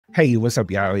Hey, what's up,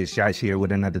 y'all? It's Josh here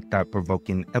with another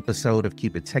thought-provoking episode of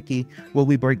Keep It Techie, where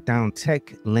we break down tech,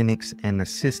 Linux, and the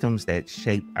systems that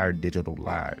shape our digital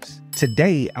lives.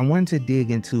 Today, I want to dig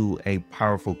into a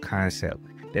powerful concept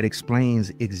that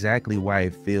explains exactly why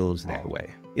it feels that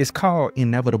way. It's called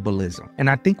inevitabilism, and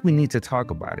I think we need to talk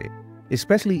about it,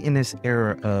 especially in this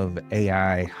era of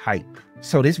AI hype.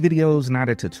 So this video is not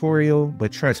a tutorial,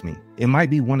 but trust me, it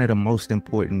might be one of the most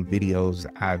important videos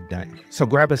I've done. So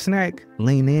grab a snack,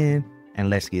 lean in, and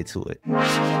let's get to it.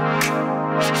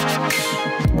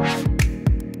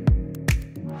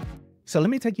 So let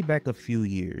me take you back a few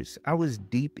years. I was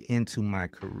deep into my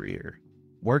career,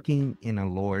 working in a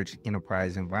large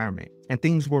enterprise environment, and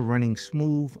things were running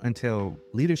smooth until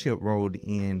leadership rolled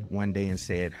in one day and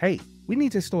said, hey, we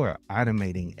need to start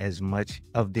automating as much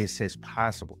of this as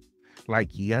possible. Like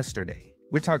yesterday.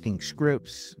 We're talking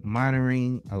scripts,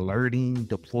 monitoring, alerting,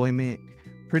 deployment,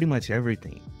 pretty much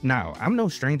everything. Now, I'm no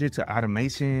stranger to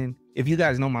automation. If you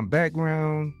guys know my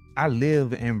background, I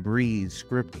live and breathe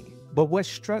scripting. But what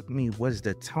struck me was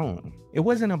the tone. It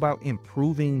wasn't about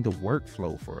improving the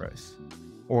workflow for us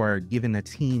or giving the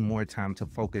team more time to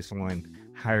focus on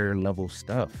higher level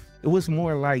stuff. It was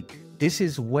more like, this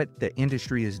is what the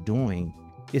industry is doing.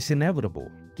 It's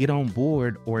inevitable. Get on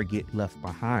board or get left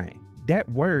behind. That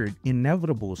word,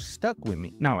 inevitable, stuck with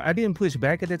me. Now, I didn't push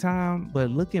back at the time,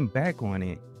 but looking back on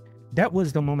it, that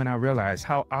was the moment I realized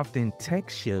how often tech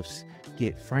shifts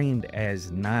get framed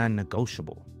as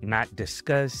non-negotiable, not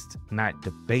discussed, not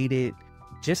debated,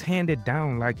 just handed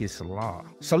down like it's a law.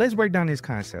 So let's break down this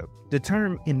concept. The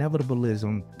term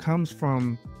inevitabilism comes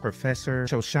from Professor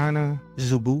Shoshana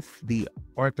Zuboff, the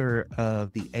author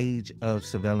of The Age of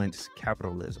Surveillance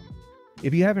Capitalism.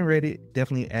 If you haven't read it,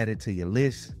 definitely add it to your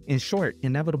list. In short,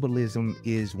 inevitabilism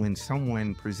is when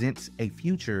someone presents a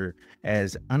future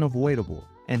as unavoidable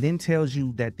and then tells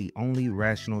you that the only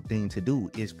rational thing to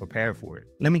do is prepare for it.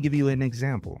 Let me give you an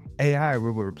example. AI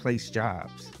will replace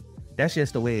jobs. That's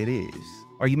just the way it is.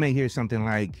 Or you may hear something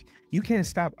like, you can't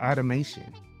stop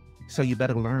automation, so you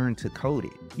better learn to code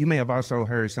it. You may have also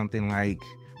heard something like,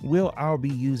 we'll all be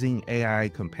using AI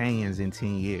companions in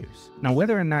 10 years. Now,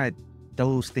 whether or not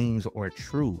those things are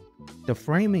true, the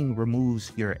framing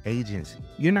removes your agency.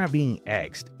 You're not being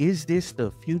asked, is this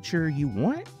the future you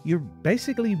want? You're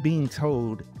basically being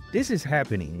told, this is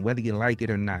happening, whether you like it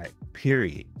or not,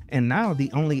 period. And now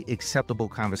the only acceptable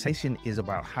conversation is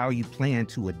about how you plan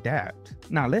to adapt.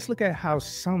 Now let's look at how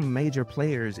some major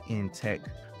players in tech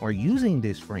are using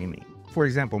this framing. For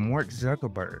example, Mark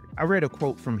Zuckerberg. I read a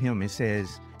quote from him. It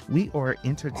says, we are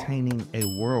entertaining a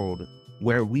world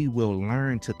where we will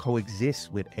learn to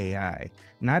coexist with AI,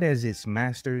 not as its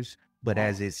masters, but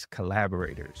as its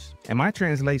collaborators. And my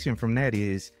translation from that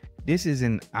is, this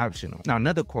isn't optional. Now,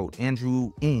 another quote,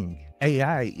 Andrew Ng,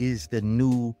 AI is the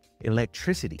new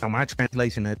electricity. Now, my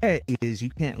translation of that is, you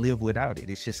can't live without it.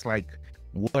 It's just like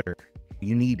water.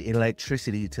 You need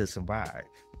electricity to survive,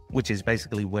 which is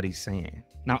basically what he's saying.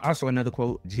 Now, also another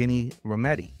quote, Jenny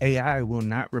Rometty, AI will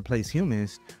not replace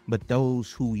humans, but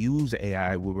those who use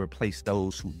AI will replace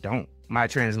those who don't. My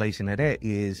translation of that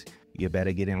is, you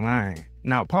better get in line.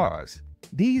 Now, pause.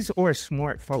 These are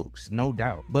smart folks, no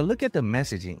doubt, but look at the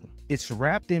messaging. It's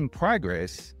wrapped in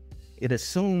progress. It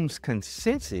assumes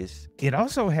consensus. It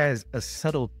also has a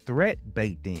subtle threat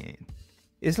baked in.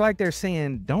 It's like they're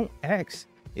saying, don't ask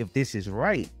if this is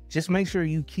right, just make sure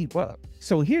you keep up.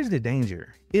 So here's the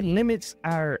danger. It limits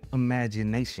our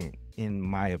imagination, in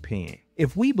my opinion.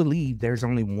 If we believe there's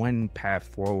only one path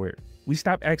forward, we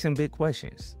stop asking big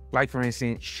questions. Like, for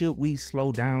instance, should we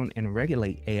slow down and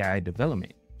regulate AI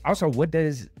development? Also, what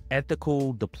does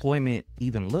ethical deployment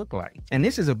even look like? And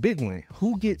this is a big one.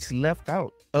 Who gets left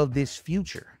out of this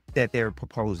future that they're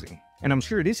proposing? And I'm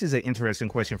sure this is an interesting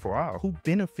question for all. Who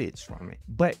benefits from it?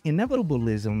 But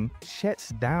inevitabilism shuts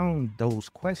down those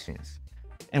questions.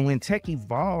 And when tech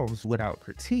evolves without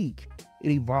critique,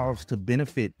 it evolves to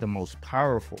benefit the most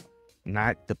powerful,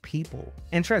 not the people.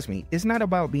 And trust me, it's not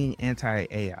about being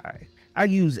anti-AI. I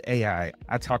use AI.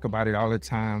 I talk about it all the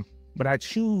time, but I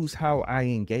choose how I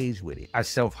engage with it. I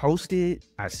self-host it,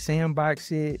 I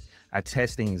sandbox it, I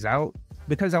test things out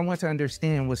because I want to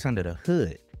understand what's under the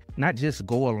hood, not just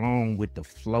go along with the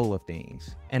flow of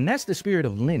things. And that's the spirit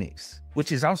of Linux,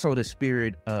 which is also the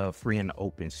spirit of free and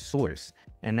open source.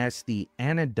 And that's the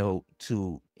antidote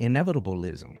to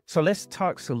inevitabilism. So let's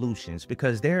talk solutions,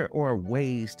 because there are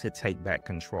ways to take back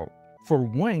control. For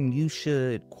one, you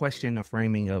should question the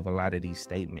framing of a lot of these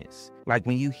statements. Like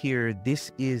when you hear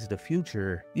this is the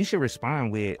future, you should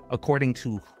respond with according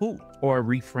to who, or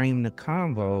reframe the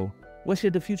convo, what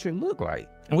should the future look like?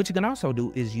 And what you can also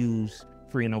do is use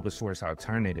free and open source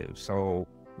alternatives. So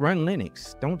Run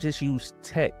Linux. Don't just use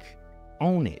tech,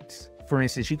 own it. For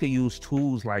instance, you could use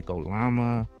tools like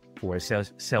Ollama for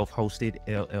self-hosted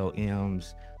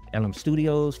LLMs, LM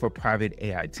Studios for private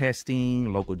AI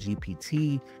testing, local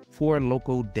GPT for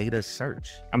local data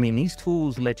search. I mean, these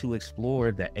tools let you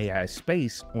explore the AI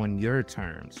space on your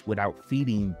terms without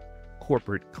feeding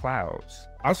corporate clouds.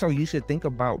 Also, you should think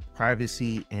about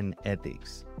privacy and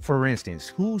ethics. For instance,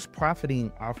 who's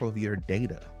profiting off of your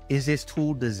data? Is this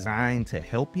tool designed to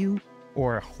help you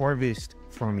or harvest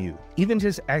from you? Even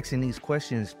just asking these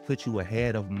questions puts you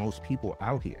ahead of most people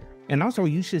out here. And also,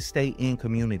 you should stay in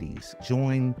communities,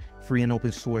 join free and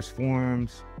open source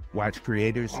forums, watch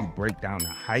creators who break down the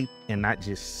hype and not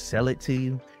just sell it to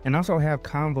you, and also have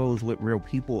convos with real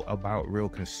people about real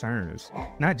concerns,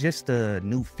 not just the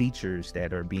new features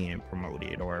that are being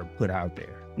promoted or put out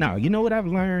there. Now, you know what I've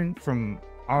learned from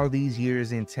all these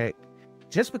years in tech?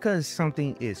 Just because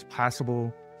something is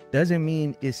possible doesn't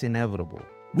mean it's inevitable.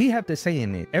 We have to say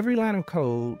in it, every line of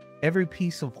code, every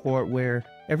piece of hardware,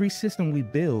 every system we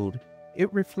build,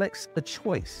 it reflects a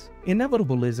choice.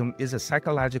 Inevitabilism is a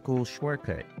psychological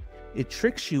shortcut. It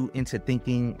tricks you into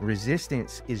thinking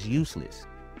resistance is useless,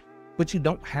 but you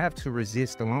don't have to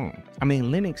resist alone. I mean,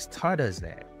 Linux taught us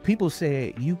that. People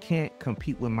said you can't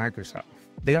compete with Microsoft.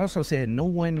 They also said no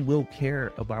one will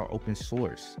care about open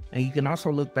source. And you can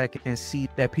also look back and see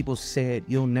that people said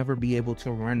you'll never be able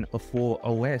to run a full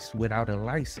OS without a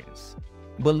license.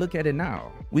 But look at it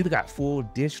now. We've got full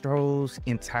distros,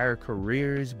 entire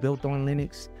careers built on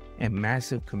Linux, and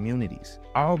massive communities,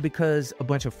 all because a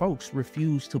bunch of folks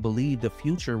refused to believe the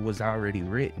future was already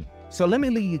written. So let me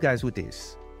leave you guys with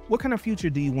this. What kind of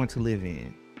future do you want to live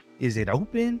in? Is it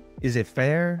open? Is it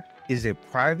fair? Is it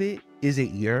private? Is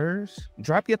it yours?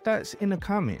 Drop your thoughts in the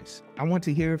comments. I want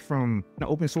to hear from the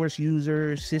open source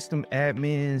users, system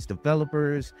admins,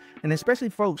 developers, and especially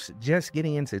folks just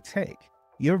getting into tech.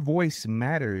 Your voice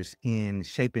matters in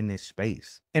shaping this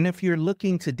space. And if you're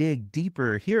looking to dig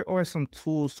deeper, here are some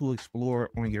tools to explore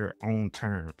on your own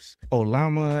terms.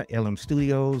 Ollama, LM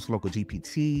Studios, Local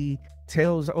GPT,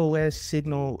 Tails OS,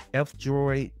 Signal,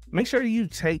 F-Droid. Make sure you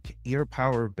take your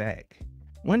power back,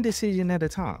 one decision at a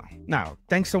time. Now,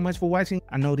 thanks so much for watching.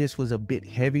 I know this was a bit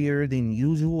heavier than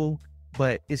usual,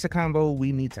 but it's a combo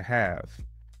we need to have.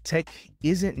 Tech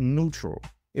isn't neutral.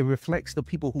 It reflects the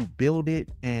people who build it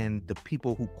and the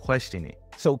people who question it.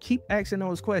 So keep asking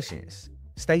those questions.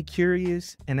 Stay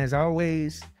curious. And as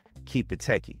always, keep it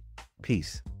techie.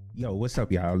 Peace. Yo, what's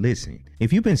up, y'all? Listen,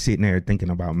 if you've been sitting there thinking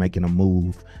about making a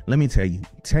move, let me tell you,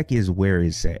 tech is where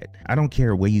it's at. I don't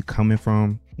care where you're coming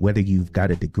from, whether you've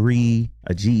got a degree,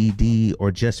 a GED,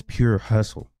 or just pure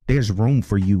hustle. There's room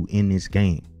for you in this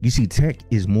game. You see, tech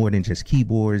is more than just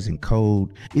keyboards and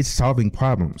code. It's solving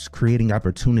problems, creating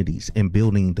opportunities, and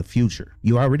building the future.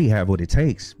 You already have what it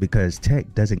takes because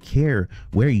tech doesn't care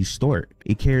where you start.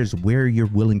 It cares where you're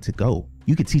willing to go.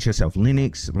 You can teach yourself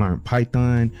Linux, learn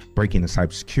Python, break into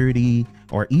cybersecurity,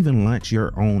 or even launch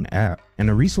your own app. And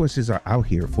the resources are out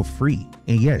here for free.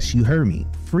 And yes, you heard me,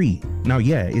 free. Now,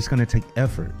 yeah, it's gonna take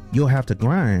effort. You'll have to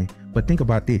grind, but think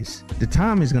about this. The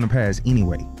time is gonna pass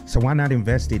anyway. So why not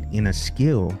invest it in a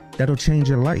skill that'll change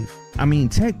your life? I mean,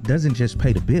 tech doesn't just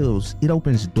pay the bills, it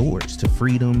opens doors to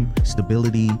freedom,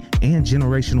 stability, and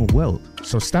generational wealth.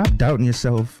 So stop doubting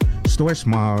yourself, start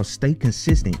small, stay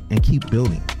consistent, and keep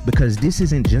building. Because this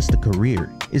isn't just a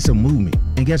career, it's a movement.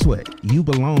 And guess what? You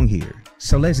belong here.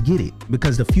 So let's get it,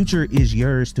 because the future is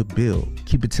yours to build.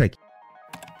 Keep it techie.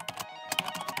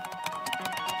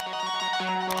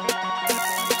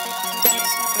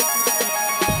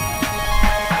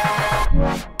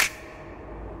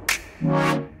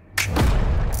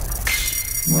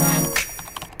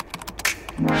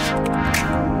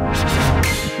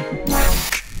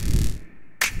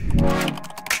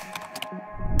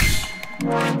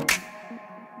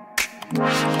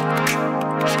 Wow.